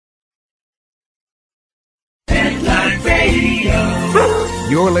Radio.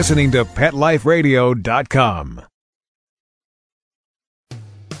 You're listening to PetLifeRadio.com.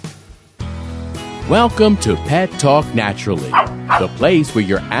 Welcome to Pet Talk Naturally, the place where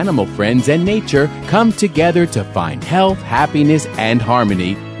your animal friends and nature come together to find health, happiness, and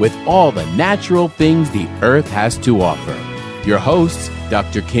harmony with all the natural things the earth has to offer. Your hosts,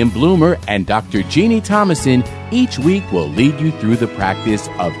 Dr. Kim Bloomer and Dr. Jeannie Thomason, each week will lead you through the practice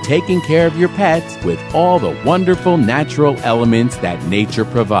of taking care of your pets with all the wonderful natural elements that nature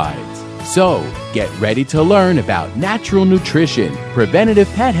provides. So, get ready to learn about natural nutrition,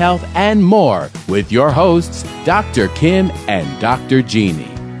 preventative pet health, and more with your hosts, Dr. Kim and Dr.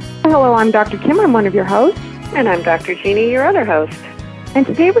 Jeannie. Hello, I'm Dr. Kim. I'm one of your hosts. And I'm Dr. Jeannie, your other host. And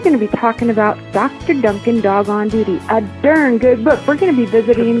today we're going to be talking about Dr. Duncan Dog on Duty, a darn good book. We're going to be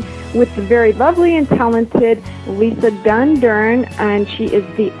visiting with the very lovely and talented Lisa Dunn-Dern, and she is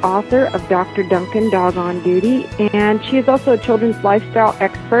the author of Dr. Duncan Dog on Duty, and she is also a children's lifestyle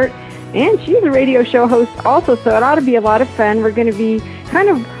expert, and she's a radio show host also, so it ought to be a lot of fun. We're going to be kind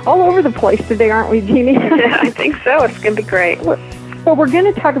of all over the place today, aren't we, Jeannie? I think so. It's going to be great. Well, we're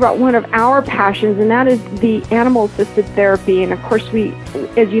going to talk about one of our passions, and that is the animal-assisted therapy. And, of course,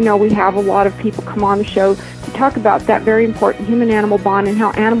 as you know, we have a lot of people come on the show to talk about that very important human-animal bond and how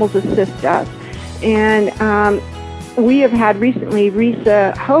animals assist us. And we have had recently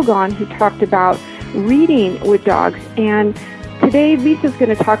Risa Hogan, who talked about reading with dogs. And today, Lisa's going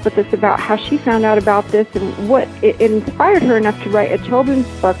to talk with us about how she found out about this and what it inspired her enough to write a children's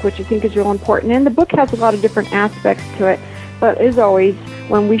book, which I think is real important. And the book has a lot of different aspects to it. But as always,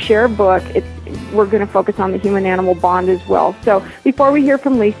 when we share a book, we're going to focus on the human-animal bond as well. So before we hear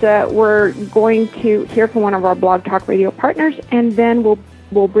from Lisa, we're going to hear from one of our Blog Talk Radio partners, and then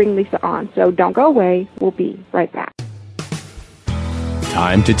we'll bring Lisa on. So don't go away. We'll be right back.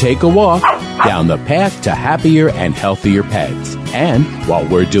 Time to take a walk down the path to happier and healthier pets. And while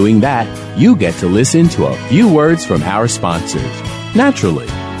we're doing that, you get to listen to a few words from our sponsors. Naturally,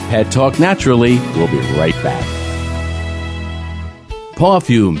 Pet Talk Naturally will be right back.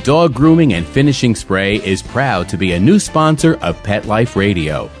 Pawfume Dog Grooming and Finishing Spray is proud to be a new sponsor of Pet Life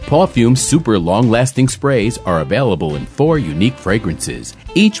Radio. Pawfume's super long-lasting sprays are available in 4 unique fragrances.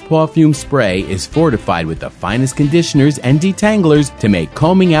 Each Pawfume spray is fortified with the finest conditioners and detanglers to make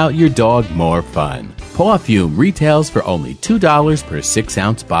combing out your dog more fun. Pawfume retails for only $2 per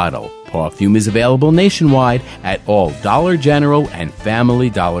 6-ounce bottle. Pawfume is available nationwide at all Dollar General and Family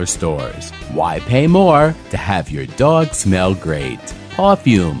Dollar stores. Why pay more to have your dog smell great?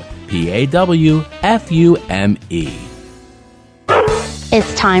 Pawfume, Pawfume.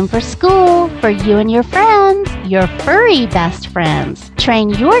 It's time for school for you and your friends, your furry best friends. Train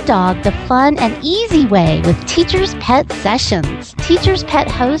your dog the fun and easy way with Teacher's Pet Sessions. Teacher's Pet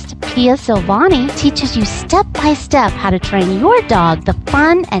host Pia Silvani teaches you step-by-step how to train your dog the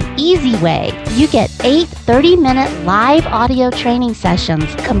fun and easy way. You get 8 30-minute live audio training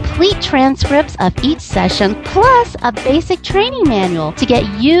sessions, complete transcripts of each session, plus a basic training manual to get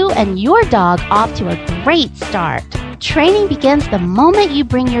you and your dog off to a great start. Training begins the moment you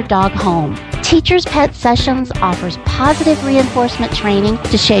bring your dog home. Teacher's Pet Sessions offers positive reinforcement training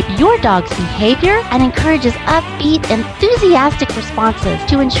to shape your dog's behavior and encourages upbeat, enthusiastic responses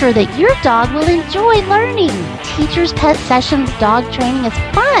to ensure that your dog will enjoy learning. Teacher's Pet Sessions dog training is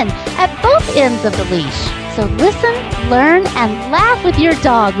fun at both ends of the leash. So listen, learn, and laugh with your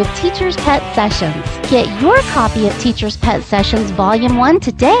dog with Teacher's Pet Sessions. Get your copy of Teacher's Pet Sessions Volume 1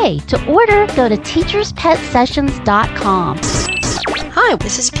 today. To order, go to teacherspetsessions.com. Hi,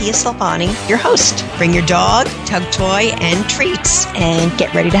 this is Pia Silvani, your host. Bring your dog, tug toy, and treats, and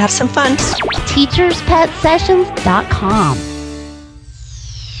get ready to have some fun. teacherspetsessions.com.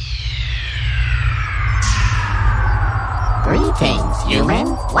 Greetings, human.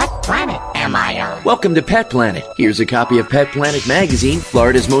 What planet am I on? Welcome to Pet Planet. Here's a copy of Pet Planet Magazine,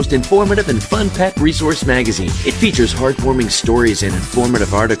 Florida's most informative and fun pet resource magazine. It features heartwarming stories and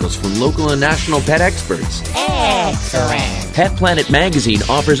informative articles from local and national pet experts. Excellent. Pet Planet Magazine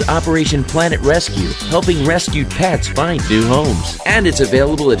offers Operation Planet Rescue, helping rescued pets find new homes. And it's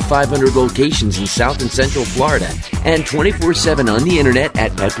available at 500 locations in South and Central Florida and 24/7 on the internet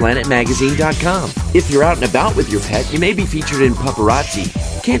at PetPlanetMagazine.com. If you're out and about with your pet, you may be featured in Paparazzi,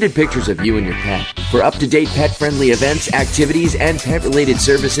 candid pictures of you and your pet. For up-to-date pet-friendly events, activities, and pet-related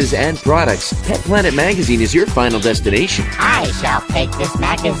services and products, Pet Planet Magazine is your final destination. I shall take this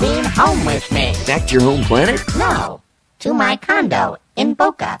magazine home with me. Back to your home planet? No, to my condo in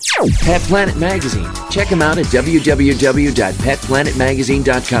Boca. Pet Planet Magazine. Check them out at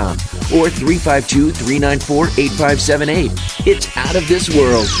www.petplanetmagazine.com or 352-394-8578. It's out of this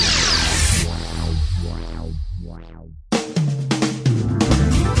world.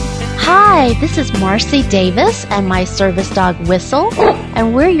 Hi, this is Marcy Davis and my service dog Whistle,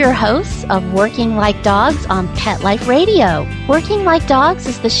 and we're your hosts of Working Like Dogs on Pet Life Radio. Working Like Dogs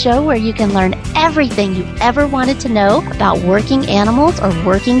is the show where you can learn everything you ever wanted to know about working animals or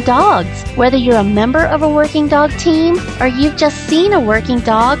working dogs. Whether you're a member of a working dog team or you've just seen a working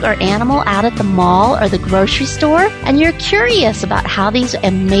dog or animal out at the mall or the grocery store and you're curious about how these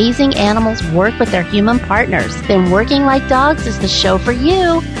amazing animals work with their human partners, then Working Like Dogs is the show for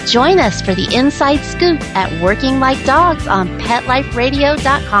you. Join us for the inside scoop at Working Like Dogs on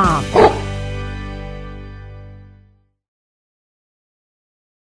PetLifeRadio.com.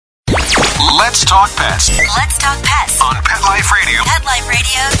 Let's talk pets. Let's talk pets On Pet Life Radio. Pet Life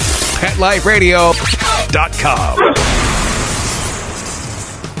Radio.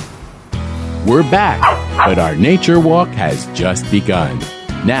 PetLifeRadio.com. We're back, but our nature walk has just begun.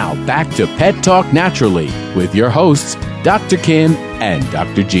 Now back to Pet Talk Naturally with your hosts, Dr. Kim and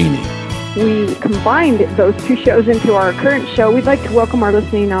Dr. Jeannie. We combined those two shows into our current show. We'd like to welcome our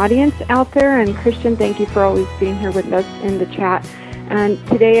listening audience out there. And Christian, thank you for always being here with us in the chat. And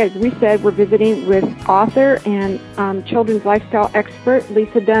today, as we said, we're visiting with author and children's lifestyle expert,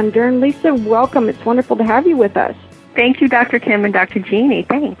 Lisa Dunn-Dern. Lisa, welcome. It's wonderful to have you with us. Thank you, Dr. Kim and Dr. Jeannie.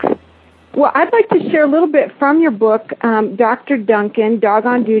 Thanks. Well, I'd like to share a little bit from your book, Dr. Duncan, Dog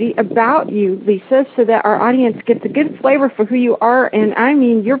on Duty, about you, Lisa, so that our audience gets a good flavor for who you are. And I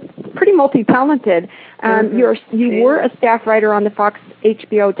mean, you're pretty multi-talented. You were a staff writer on the Fox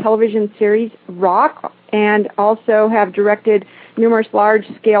HBO television series Rock, and also have directed numerous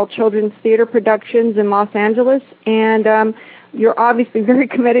large-scale children's theater productions in Los Angeles. And you're obviously very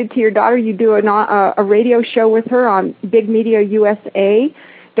committed to your daughter. You do a radio show with her on BigMediaUSA.com,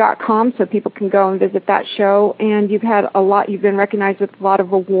 so people can go and visit that show. And you've been recognized with a lot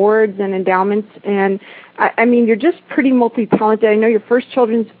of awards and endowments. And I mean, you're just pretty multi-talented. I know your first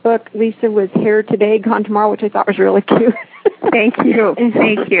children's book, Lisa, was Hair Today, Gone Tomorrow, which I thought was really cute. Thank you.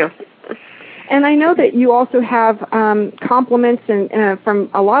 Thank you. And I know that you also have compliments from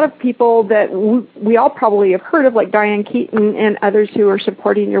a lot of people that we all probably have heard of, like Diane Keaton and others who are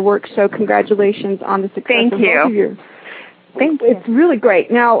supporting your work. So congratulations on the success. Thank you. Both of you. Thank you. It's really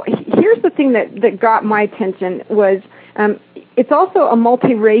great. Now, here's the thing that got my attention was it's also a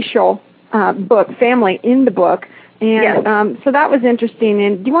multiracial book, family in the book. And yes. So that was interesting.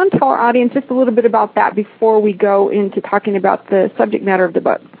 And do you want to tell our audience just a little bit about that before we go into talking about the subject matter of the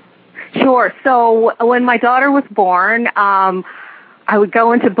book? Sure. So when my daughter was born, I would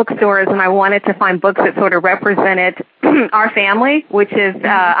go into bookstores and I wanted to find books that sort of represented our family, which is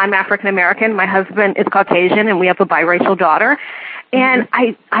I'm African American, my husband is Caucasian, and we have a biracial daughter. And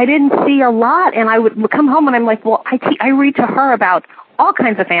I didn't see a lot, and I would come home and I'm like, well, I read to her about all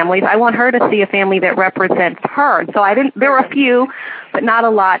kinds of families. I want her to see a family that represents her. So there were a few, but not a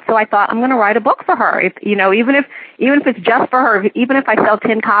lot. So I thought, I'm going to write a book for her. Even if it's just for her, even if I sell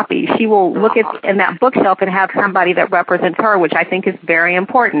 10 copies, she will look in that bookshelf and have somebody that represents her, which I think is very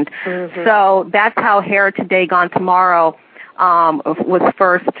important. Mm-hmm. So that's how Hair Today, Gone Tomorrow was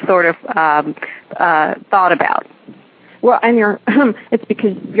first sort of thought about. Well, and it's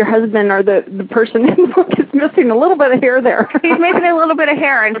because your husband or the person in the book is missing a little bit of hair there. He's missing a little bit of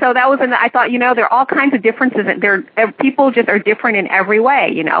hair, and so that was. I thought, there are all kinds of differences. People just are different in every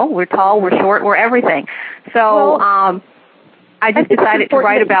way. We're tall, we're short, we're everything. So I just decided to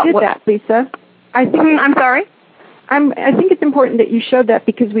write about that, Lisa. I'm sorry. I think it's important that you showed that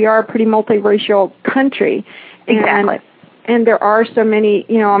because we are a pretty multiracial country. Exactly. And there are so many,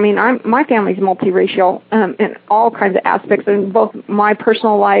 my family's multiracial in all kinds of aspects. And both my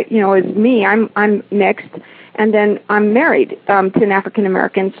personal life, is me. I'm mixed, and then I'm married to an African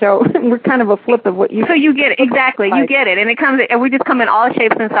American. So we're kind of a flip of what you. So you get it exactly. You get it, and we just come in all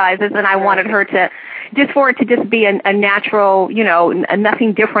shapes and sizes. And I wanted her to, just for it to just be a natural,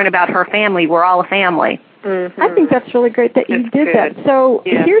 nothing different about her family. We're all a family. Mm-hmm. I think that's really great that you did that. So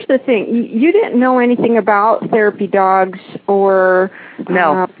here's the thing. You didn't know anything about therapy dogs or...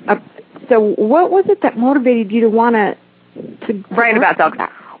 No. So what was it that motivated you to want to write about dogs?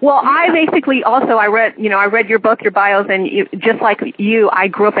 Well, I basically also, I read your book, your bios, and just like you, I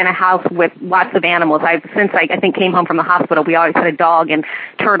grew up in a house with lots of animals. Since I think came home from the hospital, we always had a dog and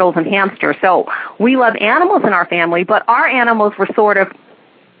turtles and hamsters. So we love animals in our family, but our animals were sort of...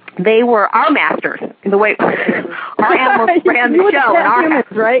 They were our masters in the way our animals ran the show in our house,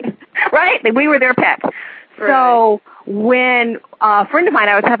 right? Right? We were their pets. Right. So when a friend of mine,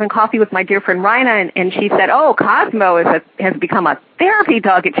 I was having coffee with my dear friend Rhina, and she said, "Oh, Cosmo has become a therapy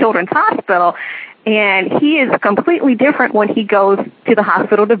dog at Children's Hospital." And he is completely different when he goes to the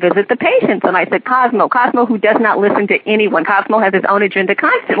hospital to visit the patients. And I said, Cosmo, who does not listen to anyone. Cosmo has his own agenda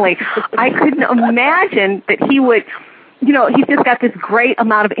constantly. I couldn't imagine that he would, he's just got this great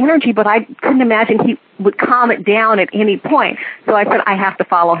amount of energy, but I couldn't imagine he would calm it down at any point. So I said, I have to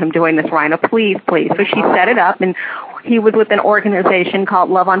follow him doing this, Rhino. Please, please. So she set it up, and he was with an organization called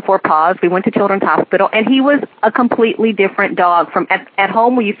Love on Four Paws. We went to Children's Hospital, and he was a completely different dog. From at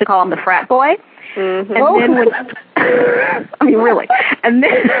home, we used to call him the frat boy. Mm-hmm. And then I mean, really. And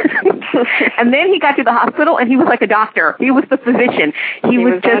then he got to the hospital, and he was like a doctor. He was the physician. He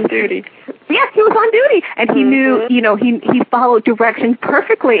was just on duty. Yes, he was on duty, and he knew. He followed directions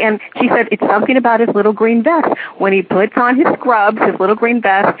perfectly. And she said it's something about his little green vest. When he puts on his scrubs, his little green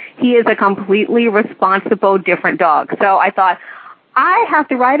vest, he is a completely responsible, different dog. So I thought I have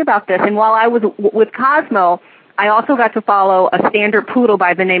to write about this. And while I was with Cosmo, I also got to follow a standard poodle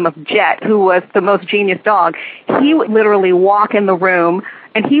by the name of Jet, who was the most genius dog. He would literally walk in the room,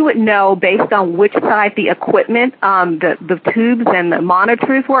 and he would know based on which side the equipment, the tubes and the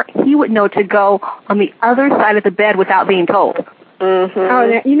monitors were, he would know to go on the other side of the bed without being told. Mm-hmm.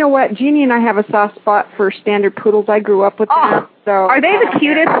 Oh, you know what? Jeannie and I have a soft spot for standard poodles. I grew up with them. So are they the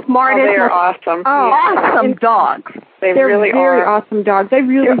cutest, smartest? Oh, they're awesome. Awesome dogs. They're really very awesome dogs. I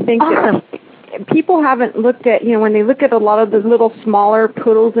really think that people haven't looked at, when they look at a lot of the little smaller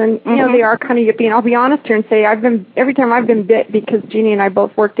poodles, and, they are kind of yippy. And I'll be honest here and say every time I've been bit, because Jeannie and I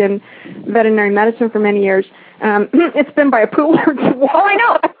both worked in veterinary medicine for many years, it's been by a poodle or two. Oh, I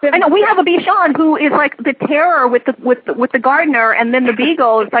know. We have a Bichon who is like the terror with the gardener, and then the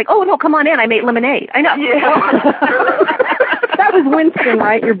beagle is like, oh, no, come on in. I made lemonade. I know. Yeah. That was Winston,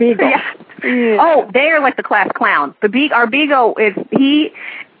 right? Your beagle. Yeah. Oh, they are like the class clown. Our beagle is, he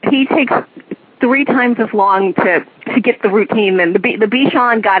takes 3 times as long to get the routine. And the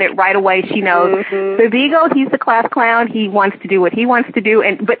Bichon got it right away. She knows. Mm-hmm. The beagle, he's the class clown. He wants to do what he wants to do,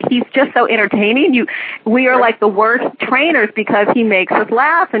 but he's just so entertaining. We are like the worst trainers because he makes us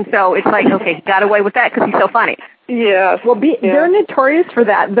laugh, and so it's like, okay, he got away with that because he's so funny. Yeah. Well, they're notorious for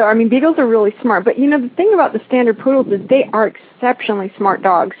that, though. I mean, beagles are really smart, but the thing about the standard poodles is they are exceptionally smart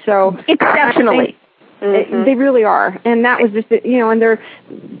dogs. So exceptionally. They really are, and that was just and they're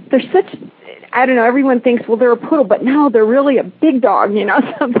such, I don't know, everyone thinks, well, they're a poodle, but no, they're really a big dog,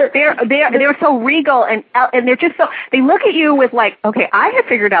 so they're so regal, and they're just so, they look at you with like, okay, I have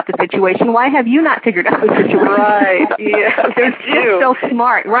figured out the situation, why have you not figured out the situation? Right. Yeah. They're just so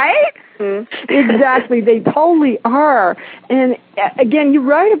smart, right? Exactly, they totally are. And again, you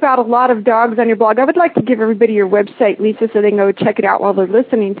write about a lot of dogs on your blog. I would like to give everybody your website, Lisa, so they can go check it out while they're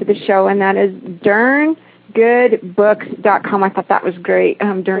listening to the show, and that is DernGoodBooks.com. I thought that was great.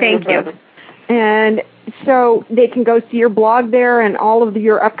 Thank you. And so they can go see your blog there and all of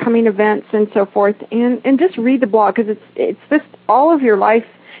your upcoming events and so forth, and just read the blog, because it's just all of your life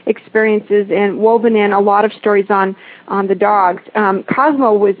experiences and woven in a lot of stories on the dogs.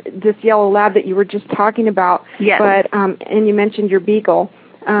 Cosmo was this yellow lab that you were just talking about. Yes. But and you mentioned your beagle.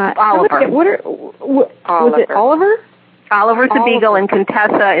 Oliver. Was it Oliver? Oliver's the beagle, and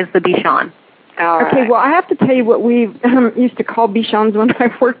Contessa is the Bichon. Okay, well, I have to tell you what we used to call Bichons when I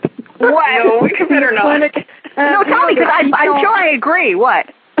worked. What? No, we better not. No, tell me, because I'm sure I agree.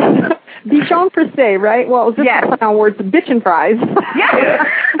 What? Bichon per se, right? Well, it was just a play on words, bitch and fries. Yes.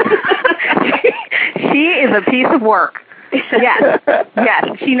 She is a piece of work. Yes.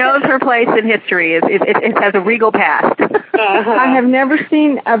 She knows her place in history. It has a regal past. I have never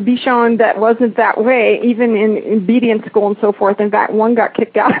seen a Bichon that wasn't that way, even in obedience school and so forth. In fact, one got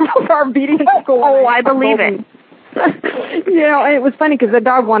kicked out of our obedience school. Oh, I believe it. It was funny because the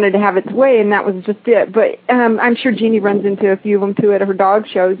dog wanted to have its way, and that was just it. But I'm sure Jeannie runs into a few of them, too, at her dog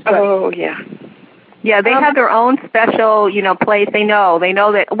shows. But, oh, yeah. Yeah, they have their own special, place. They know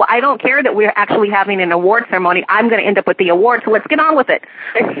that, well, I don't care that we're actually having an award ceremony. I'm going to end up with the award, so let's get on with it.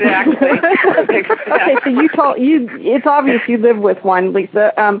 Exactly. Okay, so it's obvious you live with one,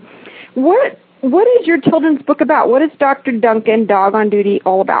 Lisa. What is your children's book about? What is Dr. Duncan, Dog on Duty,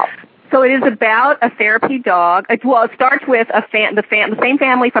 all about? So it is about a therapy dog. Well, it starts with the same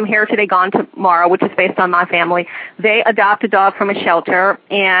family from Here Today Gone Tomorrow, which is based on my family. They adopt a dog from a shelter,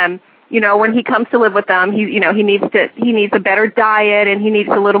 and when he comes to live with them, he needs a better diet, and he needs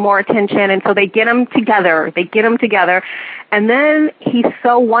a little more attention, and so they get him together. And then he's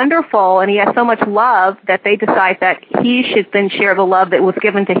so wonderful, and he has so much love that they decide that he should then share the love that was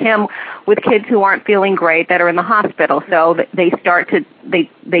given to him with kids who aren't feeling great that are in the hospital. So they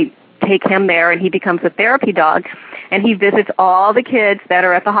take him there, and he becomes a therapy dog. and he visits all the kids that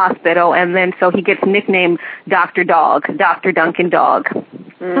are at the hospital, and then so he gets nicknamed Dr. Dog, Dr. Duncan Dog.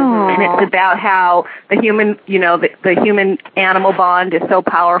 And it's about how the human, the human animal bond is so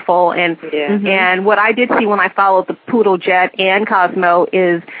powerful. And and what I did see when I followed the poodle Jet and Cosmo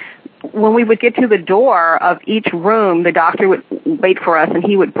is when we would get to the door of each room, the doctor would wait for us and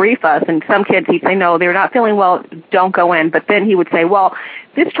he would brief us. And some kids, he'd say, no, they're not feeling well, don't go in. But then he would say, well,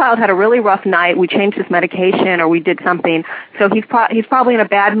 this child had a really rough night. We changed his medication or we did something. So he's probably in a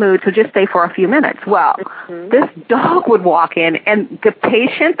bad mood, so just stay for a few minutes. Well, this dog would walk in, and the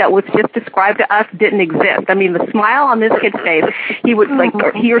patient that was just described to us didn't exist. I mean, the smile on this kid's face, he would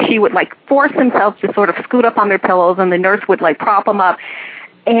he or she would force themselves to sort of scoot up on their pillows, and the nurse would prop them up.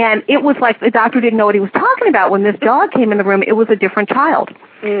 And it was like the doctor didn't know what he was talking about. When this dog came in the room, it was a different child.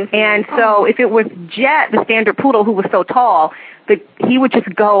 And so if it was Jet, the standard poodle, who was so tall, he would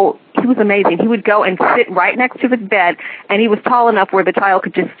just go, he was amazing. He would go and sit right next to the bed, and he was tall enough where the child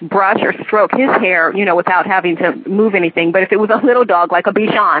could just brush or stroke his hair, without having to move anything. But if it was a little dog, like a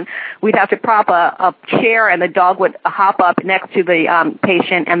Bichon, we'd have to prop a chair, and the dog would hop up next to the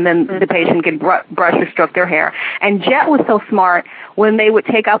patient, and then the patient could brush or stroke their hair. And Jet was so smart. When they would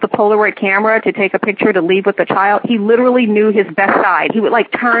take out the Polaroid camera to take a picture to leave with the child, he literally knew his best side. He would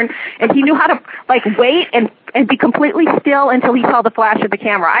turn, and he knew how to wait and be completely still until he saw the flash of the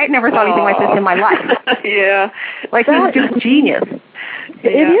camera. I had never saw anything like this in my life. Yeah. He was just genius.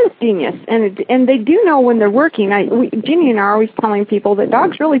 It is genius, and they do know when they're working. Jeannie and I are always telling people that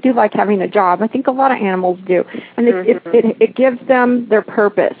dogs really do like having a job. I think a lot of animals do, and it gives them their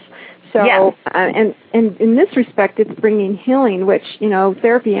purpose. So, yes. And in this respect, it's bringing healing, which,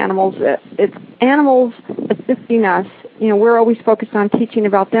 therapy animals, it's animals assisting us. We're always focused on teaching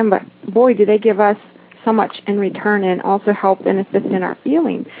about them, but boy, do they give us so much in return and also help and assist in our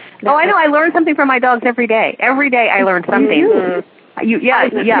healing. I know. I learn something from my dogs every day. Every day I learn something.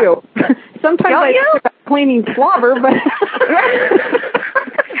 Yeah. Sometimes I think about cleaning slobber, but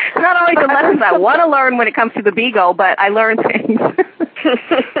not always the lessons I want to learn when it comes to the Beagle, but I learn things.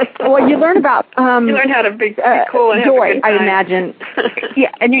 Well, you learn about you learn how to be cool and joy, have a good time. I imagine.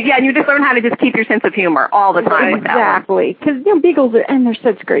 and you just learn how to just keep your sense of humor all the time. Exactly, because beagles and they're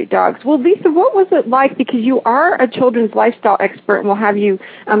such great dogs. Well, Lisa, what was it like? Because you are a children's lifestyle expert, and we'll have you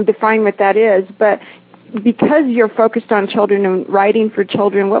define what that is. But because you're focused on children and writing for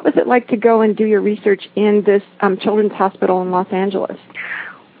children, what was it like to go and do your research in this children's hospital in Los Angeles?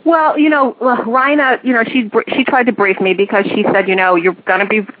 Well, Rhina, she tried to brief me because she said, you're going to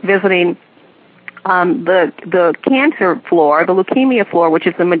be visiting the cancer floor, the leukemia floor, which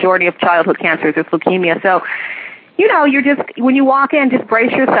is the majority of childhood cancers is leukemia. So, you're just, when you walk in, just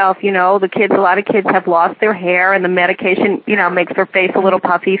brace yourself. A lot of kids have lost their hair, and the medication, makes their face a little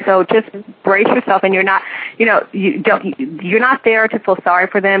puffy. So just brace yourself, and you're not, you're not there to feel sorry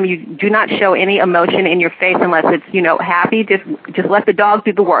for them. You do not show any emotion in your face unless it's, happy. Just let the dog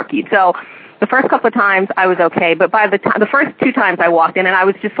do the work. So the first couple of times I was okay, but by the first 2 times I walked in, and I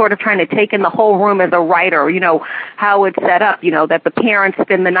was just sort of trying to take in the whole room as a writer, how it's set up, that the parents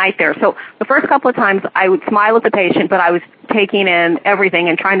spend the night there. So the first couple of times I would smile at the patient, but I was taking in everything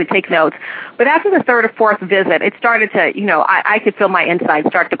and trying to take notes. But after the 3rd or 4th visit, it started to, I could feel my insides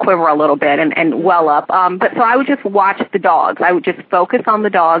start to quiver a little bit and well up. But so I would just watch the dogs. I would just focus on the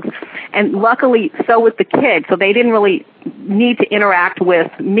dogs. And luckily, so with the kids, so they didn't really need to interact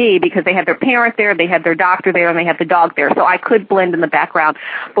with me because they had their parent there, they had their doctor there, and they had the dog there. So I could blend in the background.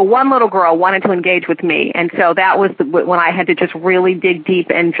 But one little girl wanted to engage with me. And so that was when I had to just really dig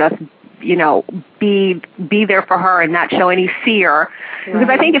deep and just be there for her and not show any fear. Because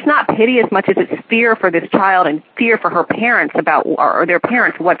I think it's not pity as much as it's fear for this child and fear for her parents or their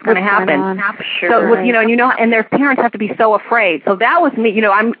parents, what's going to happen. So, and their parents have to be so afraid. So that was me,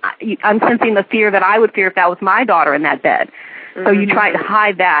 I'm sensing the fear that I would fear if that was my daughter in that bed. So you try to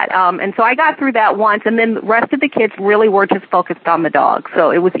hide that. And so I got through that once, and then the rest of the kids really were just focused on the dog. So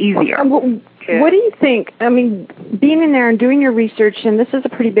it was easier. What do you think? I mean, being in there and doing your research, and this is a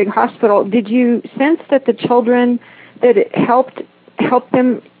pretty big hospital, did you sense that the children, that it helped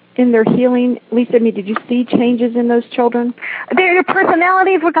them in their healing? Lisa, did you see changes in those children? Their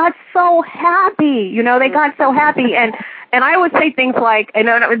personalities got so happy. They got so happy. And I would say things like,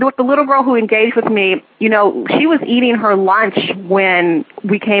 with the little girl who engaged with me, she was eating her lunch when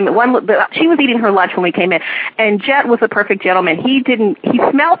we came. She was eating her lunch when we came in, and Jet was a perfect gentleman. He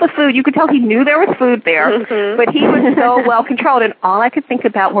smelled the food. You could tell he knew there was food there, but he was so well controlled. And all I could think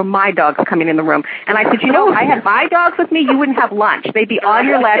about were my dogs coming in the room. And I said, if I had my dogs with me, you wouldn't have lunch. They'd be on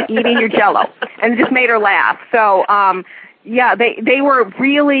your lap eating your Jell-O, and it just made her laugh. So, they were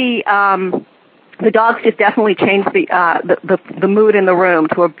really. the dogs just definitely changed the mood in the room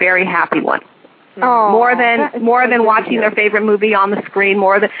to a very happy one. Oh, more than watching their favorite movie on the screen,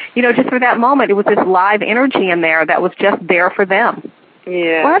 more than, just for that moment, it was this live energy in there that was just there for them.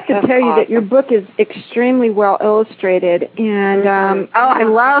 Yeah. Well, I have to tell you that your book is extremely well illustrated, and I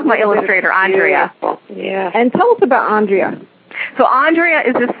love my illustrator, Andrea. Yeah. And tell us about Andrea. So Andrea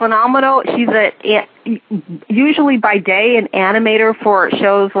is just phenomenal. She's usually by day an animator for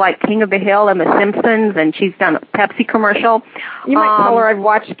shows like King of the Hill and The Simpsons, and she's done a Pepsi commercial. You might tell her I've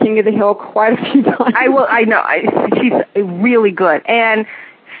watched King of the Hill quite a few times. I will. I know. She's really good. And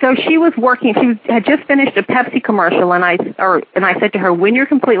so she was working. She had just finished a Pepsi commercial, and I said to her, when you're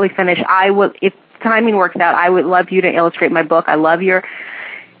completely finished, if timing works out, I would love you to illustrate my book. I love your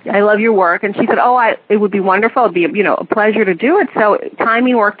work. And she said, it would be wonderful. It'd be, a pleasure to do it. So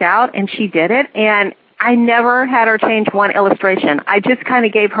timing worked out, and she did it. And I never had her change one illustration. I just kind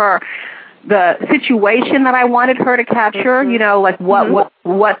of gave her the situation that I wanted her to capture, like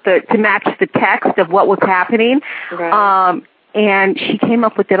to match the text of what was happening. Right. And she came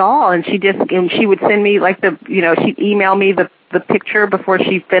up with it all. And she would send me she'd email me the picture before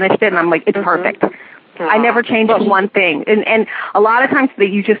she finished it. And I'm like, it's perfect. I never changed one thing. And a lot of times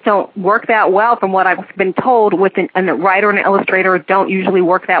you just don't work that well, from what I've been told, with a writer and an illustrator don't usually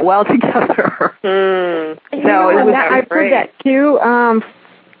work that well together. So I've heard that too.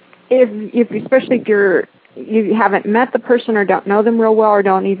 Especially if you haven't met the person or don't know them real well or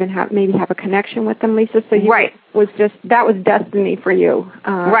don't even have a connection with them, Lisa. So that was destiny for you.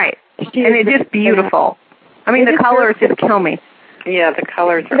 Right. And it's just beautiful. I mean, the colors just kill me. Yeah, the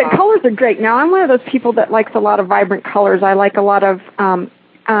colors are awesome. Colors are great. Now, I'm one of those people that likes a lot of vibrant colors. I like a lot of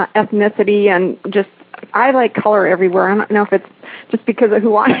ethnicity, and I like color everywhere. I don't know if it's just because of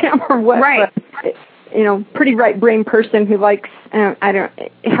who I am or what. Right. But, pretty right brain person who likes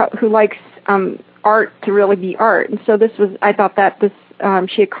art to really be art. And so I thought that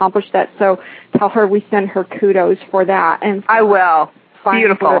she accomplished that. So tell her we send her kudos for that. And I will.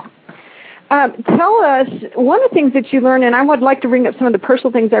 Beautiful. Tell us one of the things that you learned, and I would like to bring up some of the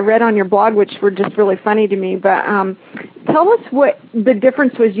personal things I read on your blog, which were just really funny to me. But tell us what the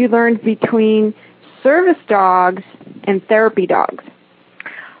difference was you learned between service dogs and therapy dogs.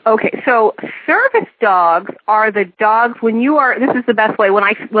 Okay, so service dogs are the dogs this is the best way, when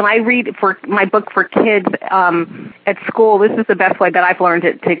I read for my book for kids at school, this is the best way that I've learned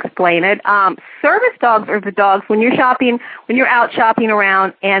to explain it. Service dogs are the dogs when you're out shopping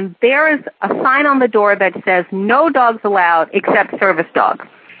around, and there is a sign on the door that says no dogs allowed except service dogs.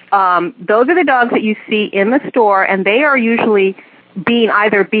 Those are the dogs that you see in the store, and they are usually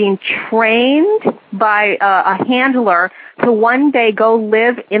either being trained by a handler to one day go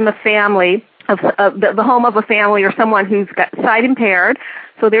live in the family of the home of a family or someone who's got sight impaired.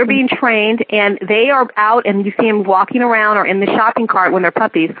 So they're being trained, and they are out, and you see them walking around or in the shopping cart when they're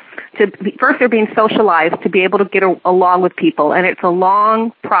puppies. First, they're being socialized to be able to get along with people, and it's a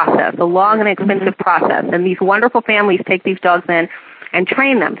long process, a long and expensive process. And these wonderful families take these dogs in and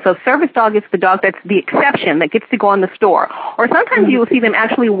train them. So service dog is the dog that's the exception that gets to go in the store. Or sometimes you will see them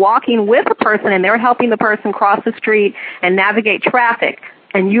actually walking with a person, and they're helping the person cross the street and navigate traffic.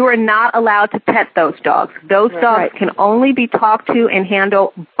 And you are not allowed to pet those dogs. Those dogs can only be talked to and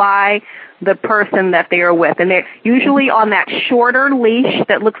handled by the person that they are with. And they're usually on that shorter leash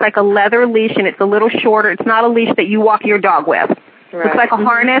that looks like a leather leash, and it's a little shorter. It's not a leash that you walk your dog with. Right. Looks like a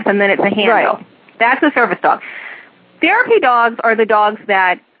harness, and then it's a handle. Right. That's a service dog. Therapy dogs are the dogs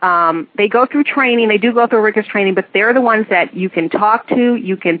that they go through training. They do go through rigorous training, but they're the ones that you can talk to,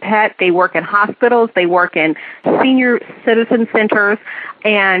 you can pet. They work in hospitals. They work in senior citizen centers,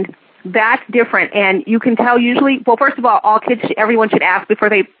 and that's different. And you can tell usually, well, first of all, everyone should ask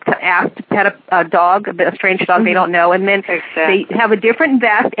before they ask to pet a dog, a strange dog they don't know. And then they have a different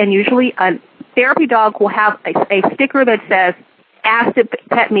vest, and usually a therapy dog will have a sticker that says, ask to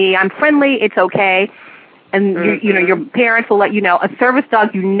pet me. I'm friendly. It's okay. And your parents will let you know. A service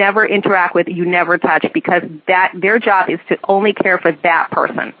dog you never interact with, you never touch, because their job is to only care for that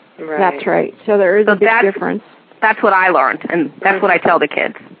person. Right. That's right. So there is a big difference. That's what I learned, and that's what I tell the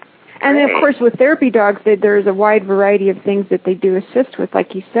kids. And then, of course, with therapy dogs, there's a wide variety of things that they do assist with.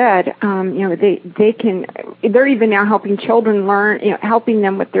 Like you said, they're even now helping children learn, helping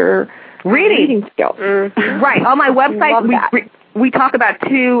them with their reading skills. Mm-hmm. Right. On my website, we talk about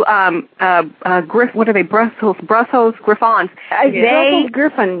two, what are they, Brussels Griffons. Brussels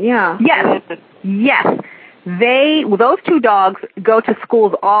Griffon, yeah. Yes. Those two dogs go to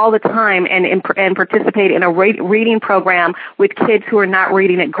schools all the time and participate in a reading program with kids who are not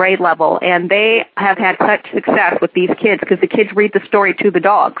reading at grade level. And they have had such success with these kids because the kids read the story to the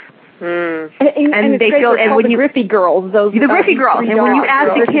dogs. And they feel, and when the Griffey girls, the Griffey girls, and when you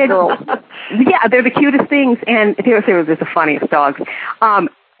ask the kids, yeah, they're the cutest things, and they're the funniest dogs.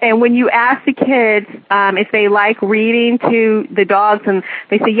 And when you ask the kids if they like reading to the dogs, and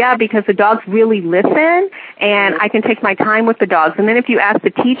they say, yeah, because the dogs really listen, and I can take my time with the dogs. And then if you ask the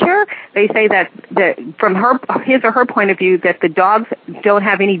teacher, they say that from his or her point of view, that the dogs don't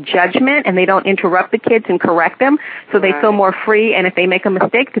have any judgment, and they don't interrupt the kids and correct them, so they feel more free. And if they make a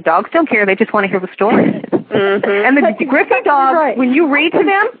mistake, the dogs don't care. They just want to hear the story. And the Griffey dogs, when you read to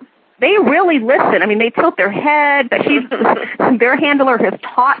them, they really listen. I mean, they tilt their head. Their handler has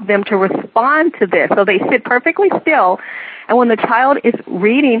taught them to respond to this. So they sit perfectly still, and when the child is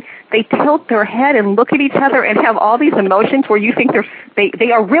reading, they tilt their head and look at each other and have all these emotions where you think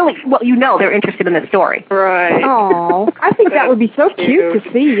they are really, well, they're interested in the story. Right. Oh, I think that would be so cute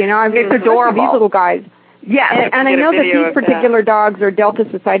to see. I mean, it's adorable. These little guys. Yeah, and I know that these particular dogs are Delta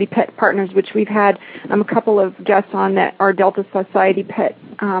Society pet partners, which we've had a couple of guests on that are Delta Society pet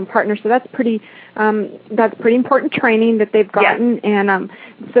partners. So that's pretty important training that they've gotten. Yes. And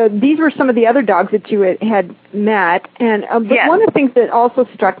so these were some of the other dogs that you had met. And but one of the things that also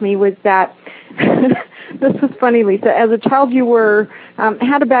struck me was that this was funny, Lisa. As a child, you were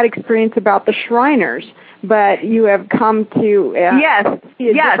had a bad experience about the Shriners. But you have come to see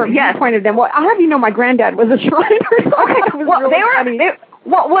a different viewpoint of them. Well, I'll have you know my granddad was a Shriner.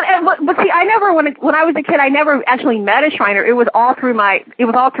 But see, I never, when I was a kid, I never actually met a Shriner. It was all through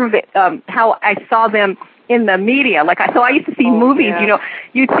how I saw them in the media. So I used to see movies,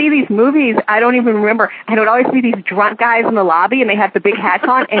 you'd see these movies, I don't even remember, and it would always be these drunk guys in the lobby, and they had the big hats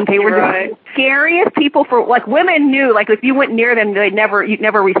on, and they were the scariest people women knew, if you went near them, you'd never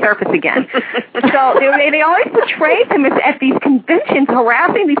resurface again. So they always portrayed them at these conventions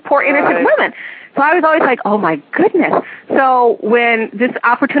harassing these poor innocent women. So I was always like, oh my goodness. So when this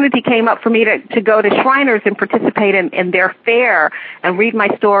opportunity came up for me to go to Shriners and participate in their fair and read my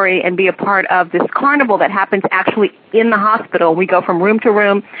story and be a part of this carnival that happens actually in the hospital, we go from room to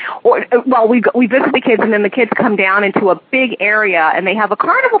room, we visit the kids, and then the kids come down into a big area, and they have a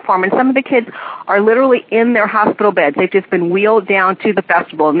carnival form, and some of the kids are literally in their hospital beds. They've just been wheeled down to the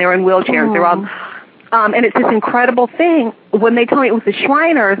festival, and they're in wheelchairs. They're all... and it's this incredible thing. When they told me it was the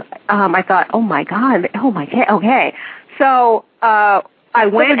Shriners, I thought, oh my God, okay. So I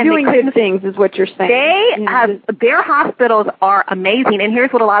went, and doing good things is what you're saying. Their hospitals are amazing, and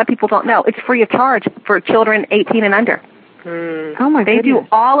here's what a lot of people don't know: it's free of charge for children 18 and under. Oh my goodness. They do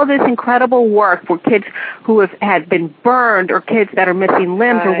all of this incredible work for kids who had been burned, or kids that are missing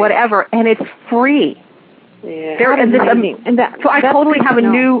limbs or whatever, and it's free. Yeah. So I totally have a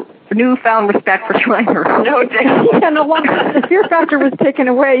newfound respect for Shriners. No, the fear factor was taken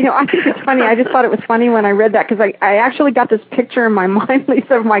away. I think it's funny. I just thought it was funny when I read that, because I actually got this picture in my mind,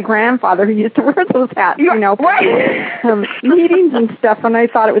 Lisa, of my grandfather who used to wear those hats, meetings and stuff, and I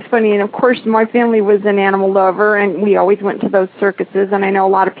thought it was funny. And of course, my family was an animal lover, and we always went to those circuses, and I know a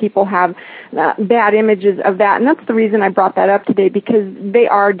lot of people have bad images of that, and that's the reason I brought that up today, because they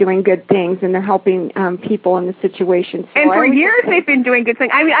are doing good things, and they're helping people in the situation. So and for years, they've been doing good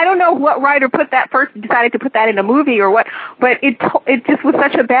things. I mean, I don't know what writer decided to put that in a movie or what, but it just was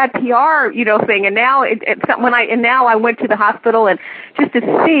such a bad PR thing. And now now I went to the hospital, and just to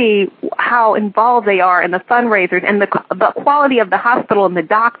see how involved they are in the fundraisers, and the quality of the hospital and the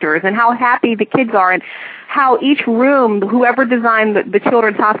doctors, and how happy the kids are, and how each room, whoever designed the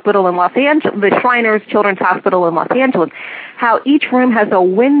Children's Hospital in Los Angeles, the Shriners Children's Hospital in Los Angeles, how each room has a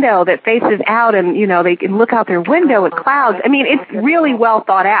window that faces out, and they can look out their window at clouds. I mean, it's really well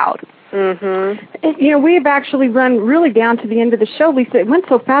thought out. Mm-hmm. We've actually run really down to the end of the show, Lisa. It went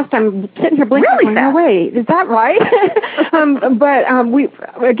so fast, I'm sitting here blinking. Really fast. No way. Is that right?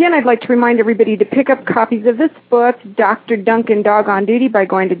 Again, I'd like to remind everybody to pick up copies of this book, Dr. Duncan Dog on Duty, by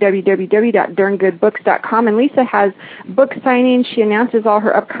going to www.darngoodbooks.com. And Lisa has book signings. She announces all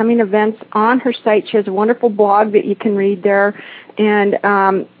her upcoming events on her site. She has a wonderful blog that you can read there. And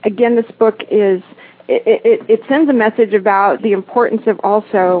again, this book is... It sends a message about the importance of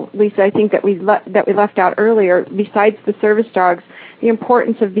also, Lisa, I think that we left out earlier, besides the service dogs, the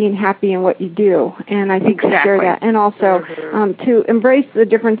importance of being happy in what you do. And I think to share that. And also to embrace the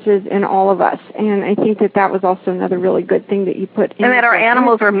differences in all of us. And I think that was also another really good thing that you put in. And that our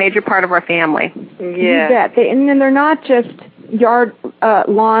animals are a major part of our family. Yeah. And then they're not just yard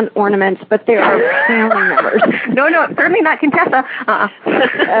lawn ornaments, but they are family members. No, certainly not Contessa.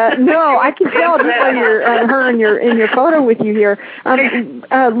 No, I can tell just by her in your photo with you here.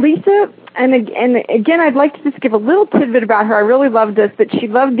 Lisa, and again, I'd like to just give a little tidbit about her. I really loved this, that she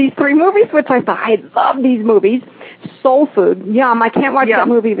loved these 3 movies, which I thought, I love these movies. Soul Food, yum. I can't watch that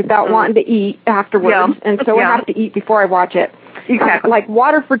movie without wanting to eat afterwards, and so I have to eat before I watch it. Exactly. Like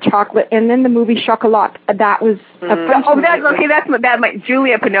Water for Chocolate, and then the movie Chocolat. That was a French movie. That's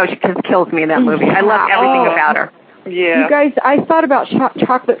Julia Binoche kills me in that movie. I love everything about her. Yeah. You guys, I thought about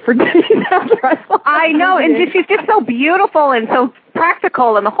chocolate for days after I saw I know, and she's just so beautiful and so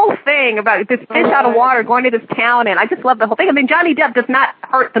practical, and the whole thing about this fish out of water going to this town, and I just love the whole thing. I mean, Johnny Depp does not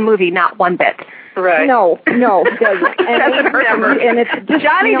hurt the movie, not one bit. Right. No, it doesn't. Doesn't hurt the movie. And it's just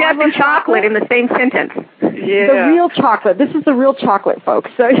Johnny Depp and chocolate in the same sentence. Yeah. The real chocolate. This is the real chocolate,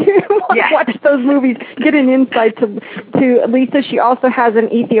 folks. So you want to watch those movies, get an insight to Lisa. She also has an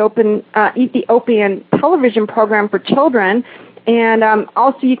Ethiopian television program for children. And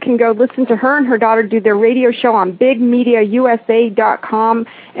also you can go listen to her and her daughter do their radio show on bigmediausa.com.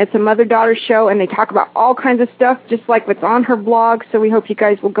 It's a mother-daughter show, and they talk about all kinds of stuff, just like what's on her blog. So we hope you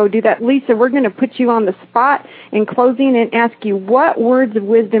guys will go do that. Lisa, we're going to put you on the spot in closing and ask you, what words of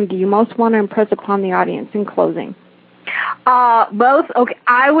wisdom do you most want to impress upon the audience in closing? Both. Okay,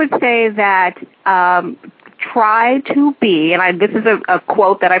 I would say that try to be, and this is a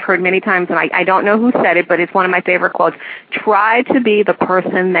quote that I've heard many times, and I don't know who said it, but it's one of my favorite quotes. Try to be the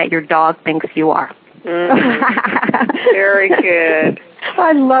person that your dog thinks you are. Very good.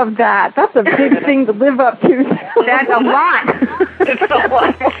 I love that. That's a big thing to live up to. That's a lot. It's a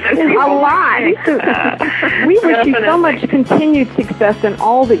lot. It's a lot. We wish you so much continued success in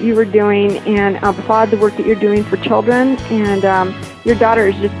all that you are doing, and applaud the work that you're doing for children. And your daughter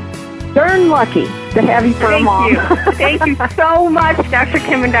is just darn lucky to have you for a mom. Thank you so much, Dr.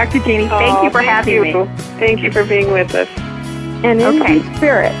 Kim and Dr. Jeannie. Thank you for having me. Thank you for being with us. And in the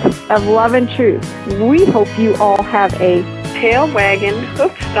spirit of love and truth, we hope you all have a tail wagging,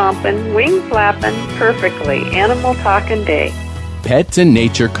 hoof stomping, wing flapping, perfectly animal talking day. Pets and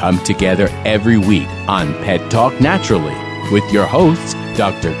nature come together every week on Pet Talk Naturally with your hosts,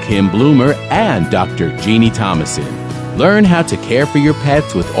 Dr. Kim Bloomer and Dr. Jeannie Thomason. Learn how to care for your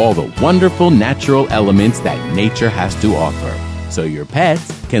pets with all the wonderful natural elements that nature has to offer, so your pets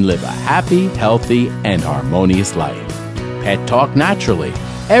can live a happy, healthy, and harmonious life. Pet Talk Naturally,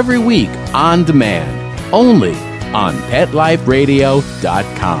 every week on demand, only on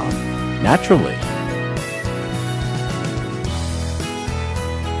PetLifeRadio.com. Naturally.